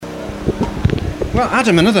Well,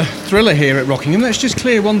 Adam, another thriller here at Rockingham. Let's just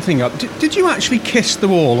clear one thing up. Did you actually kiss the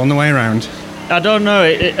wall on the way around? I don't know.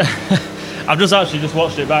 I've just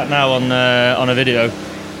watched it back now on a video,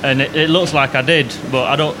 and it looks like I did, but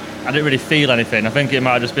I didn't really feel anything. I think it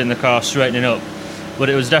might have just been the car straightening up, but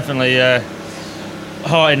it was definitely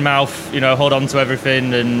heart in mouth. Hold on to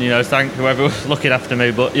everything, and thank whoever was looking after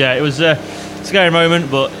me. But yeah, it was a scary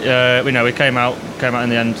moment, but we came out in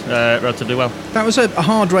the end relatively well. That was a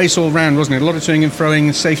hard race all round, wasn't it? A lot of toing and froing,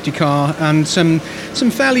 a safety car, and some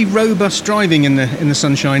fairly robust driving in the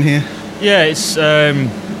sunshine here. Yeah, it's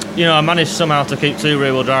I managed somehow to keep 2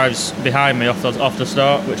 rear-wheel drives behind me off the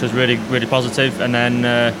start, which was really, really positive, and then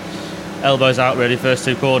elbows out really first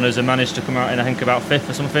 2 corners, and managed to come out in I think about 5th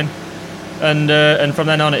or something. And from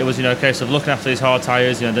then on it was a case of looking after these hard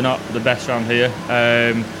tyres. They're not the best around here.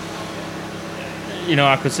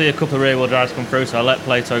 I could see a couple of rear-wheel drives come through, so I let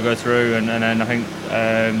Plato go through, and then I think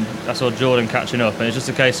I saw Jordan catching up, and it's just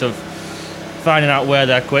a case of finding out where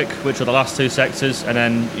they're quick, which are the last 2 sectors, and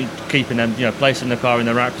then keeping them, placing the car in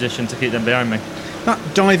the right position to keep them behind me. That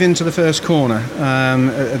dive into the first corner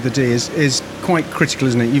at the D is quite critical,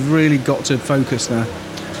 isn't it? You've really got to focus there.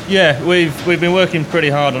 Yeah, we've been working pretty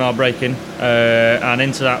hard on our braking, and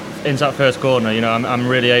into that first corner, I'm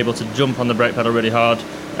really able to jump on the brake pedal really hard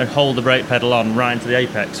and hold the brake pedal on right into the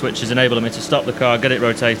apex, which is enabling me to stop the car, get it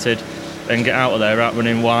rotated, and get out of there without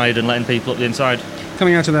running wide and letting people up the inside.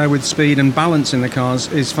 Coming out of there with speed and balance in the cars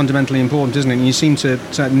is fundamentally important, isn't it? And you seem to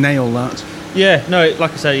nail that. Yeah, no,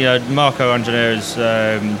 like I said, Marco engineers,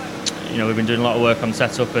 we've been doing a lot of work on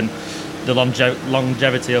setup and the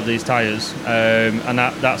longevity of these tyres, and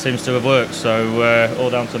that seems to have worked. So all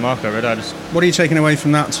down to Marco, really. What are you taking away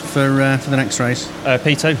from that for the next race?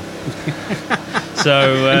 P2.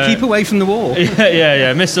 So and keep away from the wall.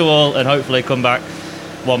 Yeah, miss the wall and hopefully come back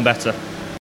one better.